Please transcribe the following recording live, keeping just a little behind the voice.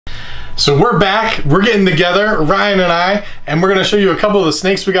So we're back, we're getting together, Ryan and I, and we're gonna show you a couple of the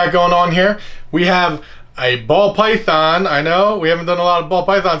snakes we got going on here. We have a ball python. I know we haven't done a lot of ball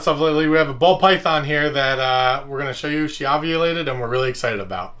python stuff lately. We have a ball python here that we're gonna show you. She ovulated and we're really excited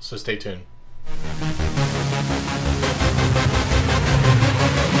about, so stay tuned.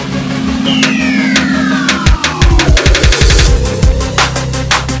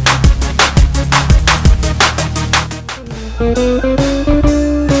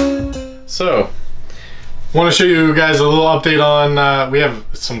 So, want to show you guys a little update on, we have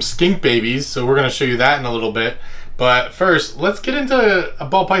some skink babies, so we're going to show you that in a little bit. But first, let's get into a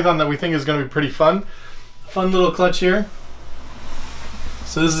ball python that we think is going to be pretty fun. Fun little clutch here.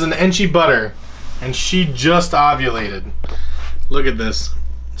 So this is an Enchi Butter, and she just ovulated. Look at this.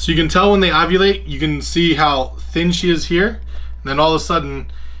 So you can tell when they ovulate, you can see how thin she is here. And then all of a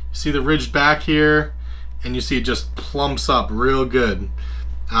sudden, you see the ridged back here, and you see it just plumps up real good.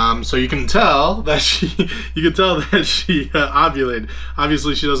 So you can tell that she ovulated.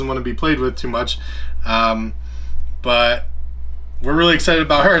 Obviously, she doesn't want to be played with too much, but we're really excited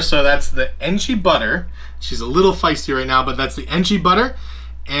about her. So that's the Enchi Butter. She's a little feisty right now, but that's the Enchi Butter,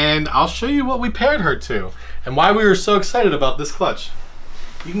 and I'll show you what we paired her to and why we were so excited about this clutch.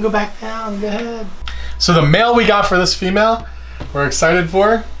 You can go back down. Go ahead. So the male we got for this female, we're excited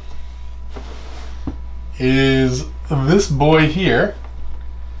for, is this boy here.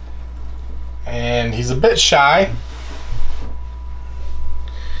 And he's a bit shy,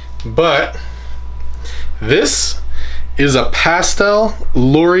 but this is a Pastel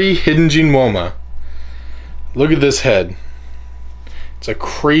Lori Hidden Gene Woma. Look at this head. It's a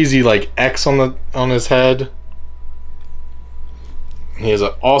crazy like X on his head. He has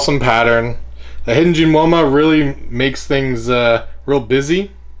an awesome pattern. The Hidden Gene Woma really makes things real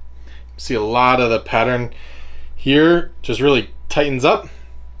busy. See a lot of the pattern here just really tightens up.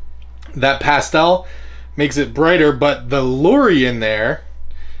 That Pastel makes it brighter, but the Lori in there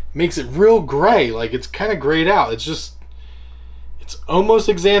makes it real gray. Like it's kind of grayed out. It's almost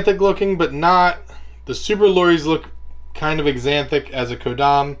xanthic looking, but not. The Super Loris look kind of xanthic as a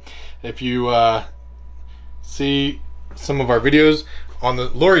codom. If you see some of our videos on the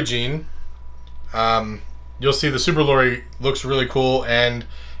Lori gene, you'll see the Super Lori looks really cool and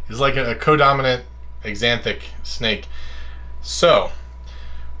is like a codominant xanthic snake. So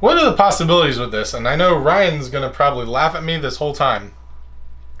what are the possibilities with this? And I know Ryan's gonna probably laugh at me this whole time,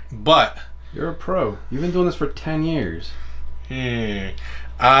 but you're a pro. You've been doing this for 10 years. The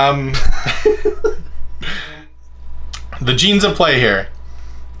genes at play here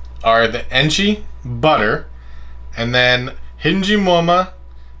are the Enchi Butter, and then Hidden Gene Woma,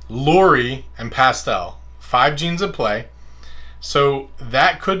 Lori, and Pastel. 5 genes at play. So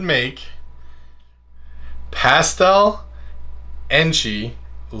that could make Pastel, Enchi,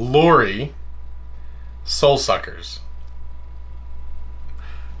 Lori, Soul Suckers.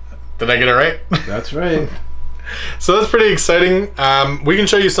 Did I get it right? That's right. So that's pretty exciting. We can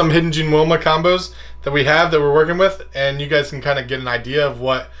show you some Hidden Gene Woma combos that we have that we're working with, and you guys can kind of get an idea of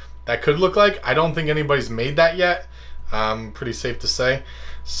what that could look like. I don't think anybody's made that yet. Pretty safe to say.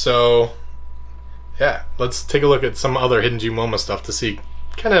 So yeah, let's take a look at some other Hidden Gene Woma stuff to see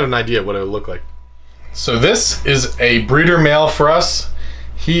kind of an idea of what it would look like. So this is a breeder male for us.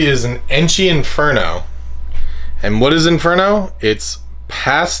 He is an Enchi Inferno. And what is Inferno? It's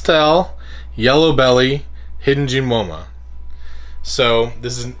Pastel, Yellow Belly, Hidden Gene Woma. So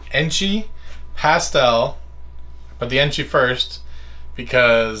this is an Enchi Pastel, but the Enchi first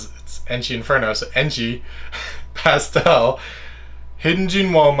because it's Enchi Inferno. So Enchi, Pastel, Hidden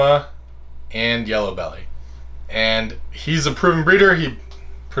Gene Woma, and Yellow Belly. And he's a proven breeder. He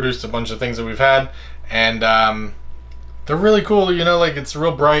produced a bunch of things that we've had, and they're really cool, you know, like it's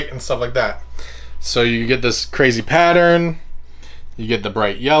real bright and stuff like that. So you get this crazy pattern, you get the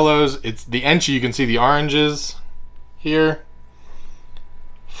bright yellows. It's the Enchi, you can see the oranges here.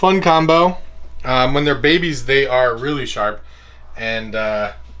 Fun combo. When they're babies, they are really sharp and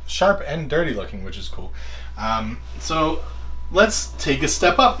dirty looking, which is cool. So let's take a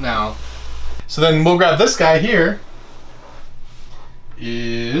step up now. So then we'll grab this guy here.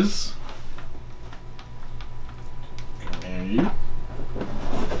 Is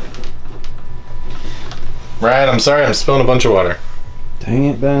Ryan, I'm sorry, I'm spilling a bunch of water. Dang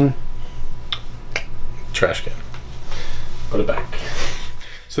it, Ben. Trash can. Put it back.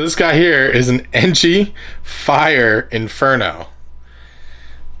 So this guy here is an Enchi Fire Inferno.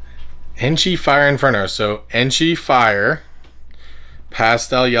 Enchi Fire Inferno. So Enchi Fire,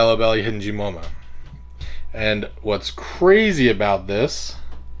 Pastel, Yellow Belly, Hidden Gene Woma. And what's crazy about this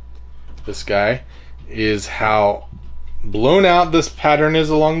guy is how blown out this pattern is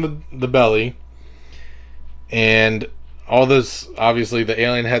along the belly. And all this, obviously the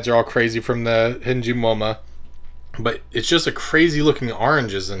alien heads are all crazy from the Hidden Gene Woma. But it's just a crazy looking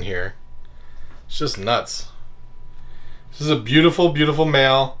oranges in here. It's just nuts. This is a beautiful, beautiful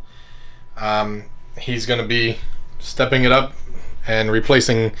male. He's going to be stepping it up and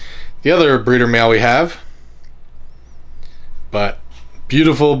replacing the other breeder male we have. But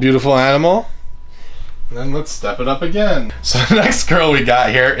beautiful, beautiful animal. And then let's step it up again. So the next girl we got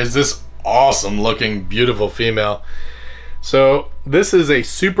here is this awesome looking, beautiful female. So this is a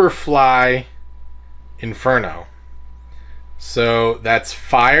Superfly Inferno. So that's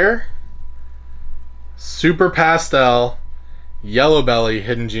fire, super pastel, yellow belly,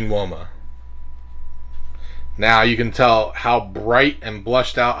 Hidden Gene Woma. Now you can tell how bright and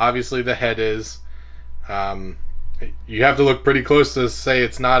blushed out obviously the head is. You have to look pretty close to say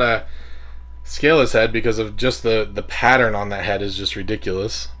it's not a scaleless head because of just the pattern on that head is just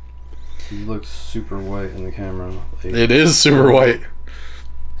ridiculous. He looks super white in the camera. Like, it is super white.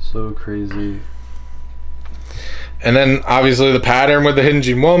 So crazy. And then obviously the pattern with the Hidden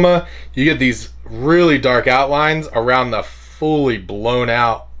Gene Woma, you get these really dark outlines around the fully blown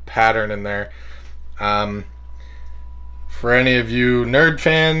out pattern in there. For any of you nerd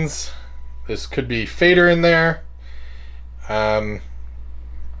fans, this could be fader in there.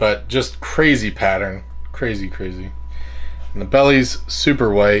 But just crazy pattern. Crazy, crazy. And the belly's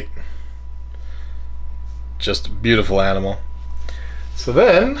super white. Just a beautiful animal. So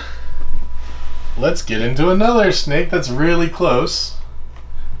then, let's get into another snake that's really close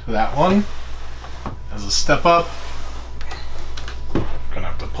to that one. As a step up. Gonna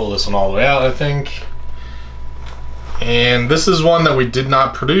have to pull this one all the way out, I think. And this is one that we did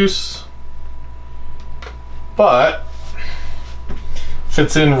not produce, but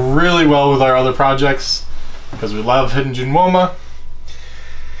fits in really well with our other projects because we love Hidden Gene Woma.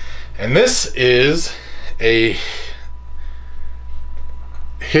 And this is a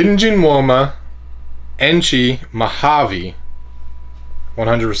Hidden Gene Woma Enchi Mojave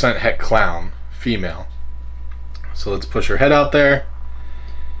 100% het clown female. So let's push her head out there.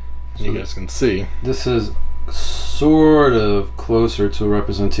 So you guys can see. This is sort of closer to a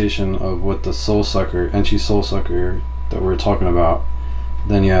representation of what the soul sucker, Enchi soul sucker that we're talking about.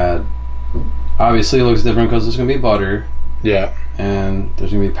 Then you had, obviously it looks different because there's going to be butter. Yeah. And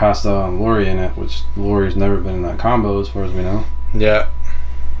there's going to be Pastel and Lori in it, which Lori's never been in that combo as far as we know. Yeah.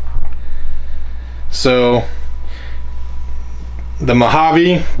 So the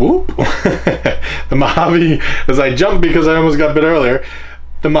Mojave, whoop. The Mojave, as I jumped because I almost got bit earlier,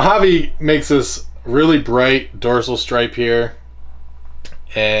 the Mojave makes this really bright dorsal stripe here.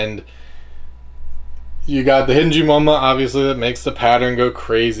 And you got the Hidden Gene Woma, obviously, that makes the pattern go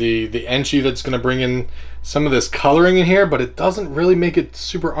crazy. The Enchi that's going to bring in some of this coloring in here, but it doesn't really make it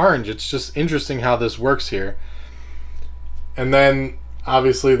super orange. It's just interesting how this works here. And then,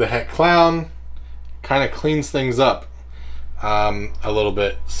 obviously, the het clown kind of cleans things up a little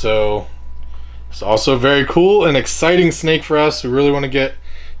bit. So it's also very cool and exciting snake for us. We really want to get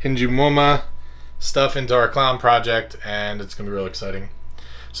Hidden Gene Woma stuff into our clown project, and it's going to be real exciting.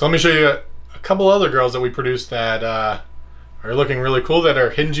 So let me show you a couple other girls that we produced that are looking really cool that are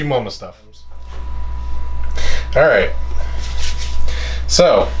Hidden Gene Woma stuff. Alright,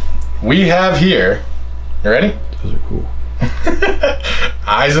 so we have here, you ready? Those are cool.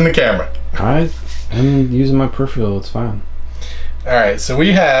 Eyes in the camera. I'm using my peripheral, it's fine. Alright, so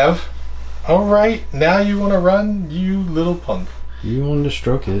we have, alright, now you want to run, you little punk. You wanted to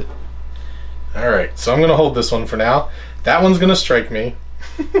stroke it. Alright, so I'm going to hold this one for now. That one's going to strike me.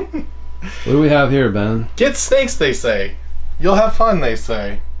 What do we have here, Ben? Get snakes, they say. You'll have fun, they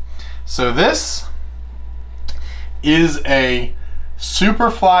say. So this is a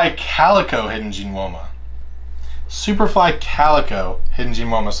Superfly Calico Hidden Gene Woma. Superfly Calico Hidden Gene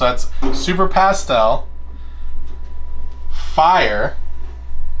Woma. So that's Super Pastel, Fire,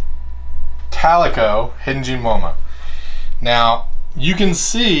 Calico Hidden Gene Woma. Now, you can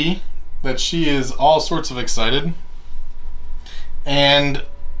see that she is all sorts of excited. And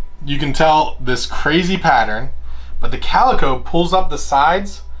you can tell this crazy pattern, but the Calico pulls up the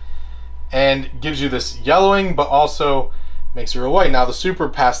sides and gives you this yellowing, but also makes it real white. Now the Super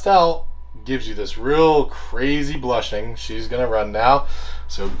Pastel gives you this real crazy blushing. She's gonna run now.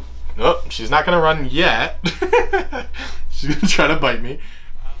 So, oh, she's not gonna run yet. She's gonna try to bite me.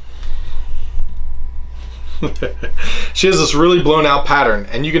 She has this really blown out pattern,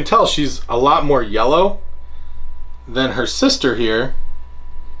 and you can tell she's a lot more yellow than her sister here,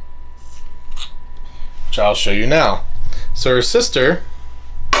 which I'll show you now. So her sister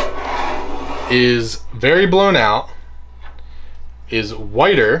is very blown out, is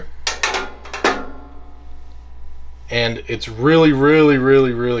whiter, and it's really, really,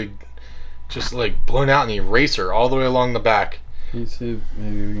 really, really just like blown out in the eraser all the way along the back. Can you see?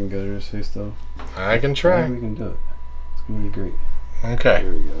 Maybe we can get her to say stuff. I can try. Maybe we can do it. It's gonna be great. Okay.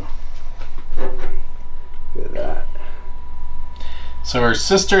 There we go. Look at that. So her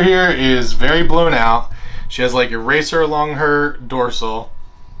sister here is very blown out. She has like eraser along her dorsal,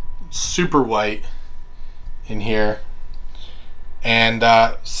 super white in here, and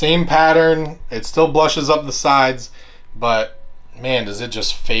same pattern. It still blushes up the sides, but man, does it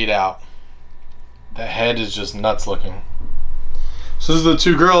just fade out. The head is just nuts looking. So this is the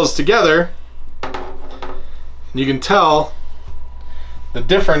two girls together. You can tell the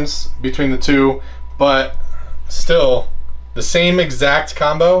difference between the two, but still the same exact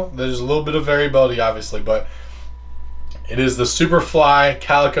combo. There's a little bit of variability obviously, but it is the Super Fly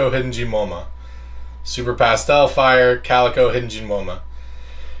Calico Hidden Gene Woma. Super Pastel Fire Calico Hidden Gene Woma.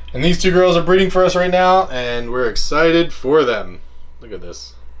 And these two girls are breeding for us right now, and we're excited for them. Look at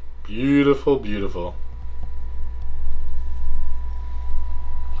this. Beautiful, beautiful.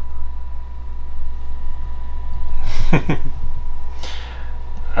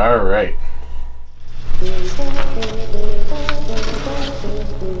 All right.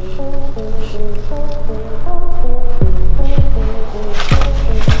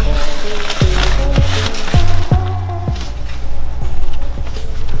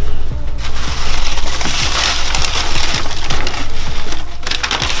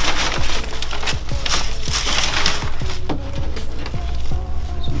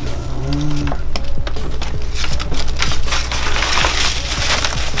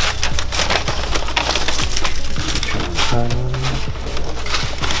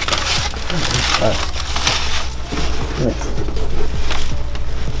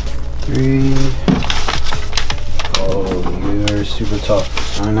 Three. Oh, you're super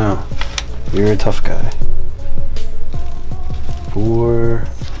tough. I know. You're a tough guy. 4.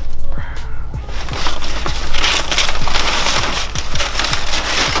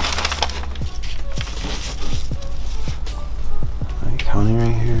 Am I counting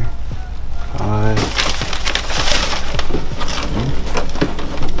right here? 5.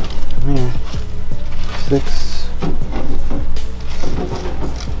 Come here. 6.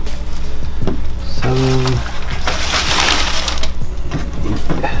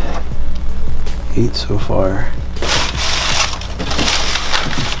 8 so far.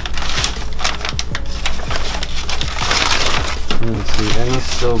 Let's see, any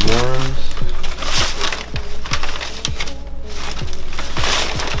stillborns?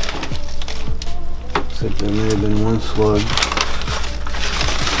 Looks like there may have been 1 slug.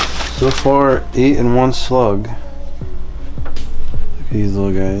 So far, 8 and 1 slug. Look at these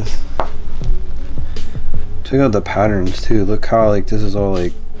little guys. Check out the patterns too. Look how like this is all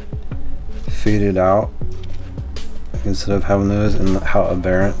like faded out instead of having those, and how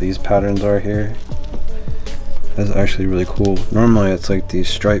aberrant these patterns are here. That's actually really cool. Normally it's like these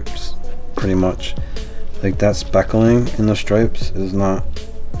stripes pretty much. Like that speckling in the stripes is not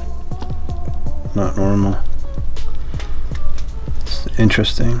normal. It's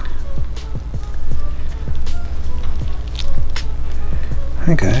interesting.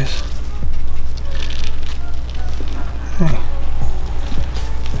 Hi guys. Hey.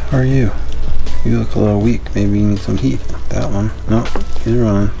 How are you? You look a little weak. Maybe you need some heat. That one. Nope. He's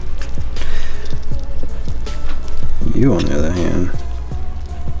running. You, on the other hand.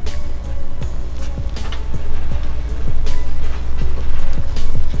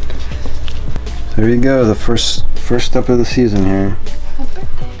 So there you go. The first step of the season here.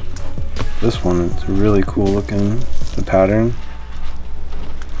 This one is really cool looking. The pattern.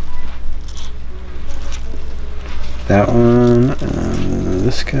 That one. And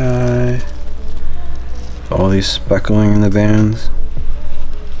this guy. All these speckling in the bands.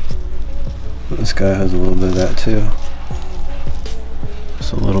 This guy has a little bit of that too.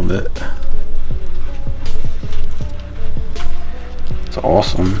 Just a little bit. It's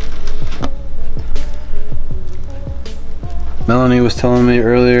awesome. Melanie was telling me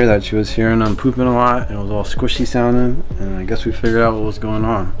earlier that she was hearing them pooping a lot and it was all squishy sounding, and I guess we figured out what was going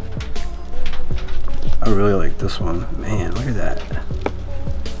on. I really like this one. Man, look at that.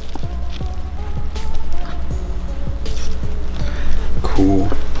 Cool.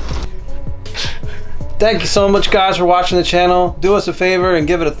 Thank you so much guys for watching the channel. Do us a favor and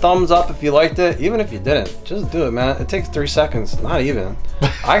give it a thumbs up if you liked it. Even if you didn't, just do it, man. It takes 3 seconds, not even.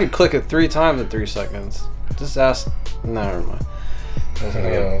 I could click it 3 times in 3 seconds. Just ask, never mind. That was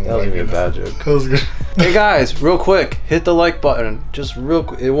gonna be a bad joke. That was good. Hey guys, real quick, hit the like button. Just real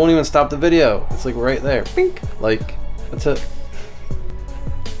quick. It won't even stop the video. It's like right there. Bink. Like, that's it.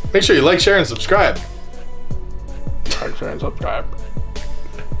 Make sure you like, share, and subscribe. Like, share, and subscribe.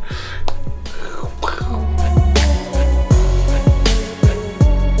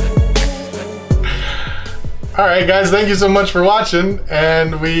 Alright guys, thank you so much for watching,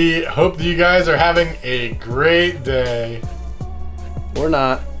 and we hope that you guys are having a great day. Or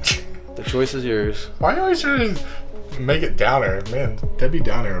not. The choice is yours. Why are you always trying to make it downer? Man, Debbie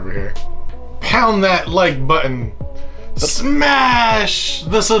Downer over here. Pound that like button. Smash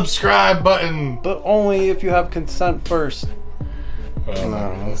the subscribe button. But only if you have consent first. Oh,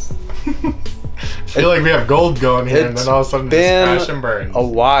 no. I feel like we have gold going here, and then all of a sudden just crash and burn. A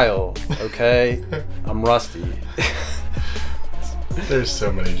while, okay? I'm rusty. There's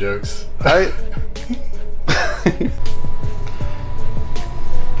so many jokes.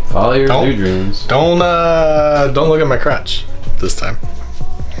 Follow your zoo dreams. Don't look at my crotch this time.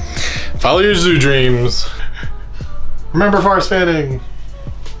 Follow your zoo dreams. Remember forest fanning.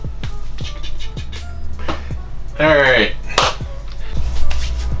 All right.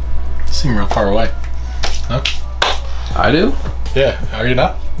 Seem real far away. No? I do? Yeah. Are you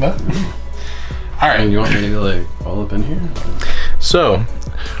not? No? All right. And you want me to go like all up in here? So,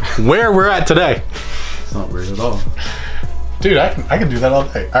 where we're at today. It's not weird at all. Dude, I can do that all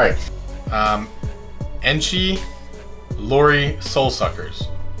day. All right. Enchi Lori Soul Suckers.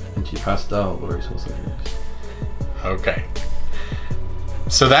 Enchi Pastel Lori Soul Suckers. Okay.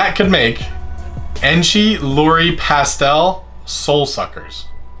 So that could make Enchi Lori Pastel Soul Suckers.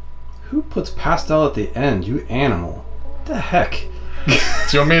 Who puts pastel at the end? You animal. What the heck? Do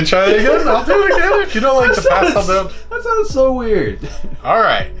you want me to try that again? I'll do it again if you don't like the pastel down. That sounds so weird.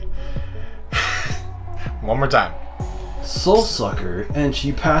 Alright. One more time. Soul Sucker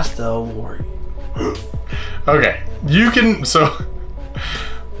Enchi Pastel Lori. Okay. You can, so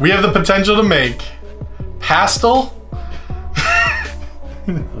we have the potential to make pastel.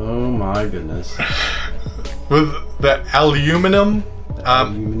 Oh my goodness. With the aluminum.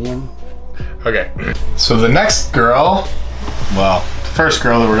 Aluminum. Okay. So the next girl, well, the first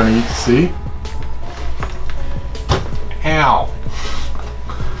girl that we're gonna get to see. Ow.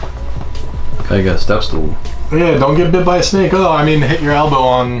 I got a step stool. Yeah, don't get bit by a snake. Oh, I mean, hit your elbow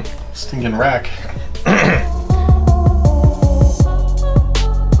on stinking rack.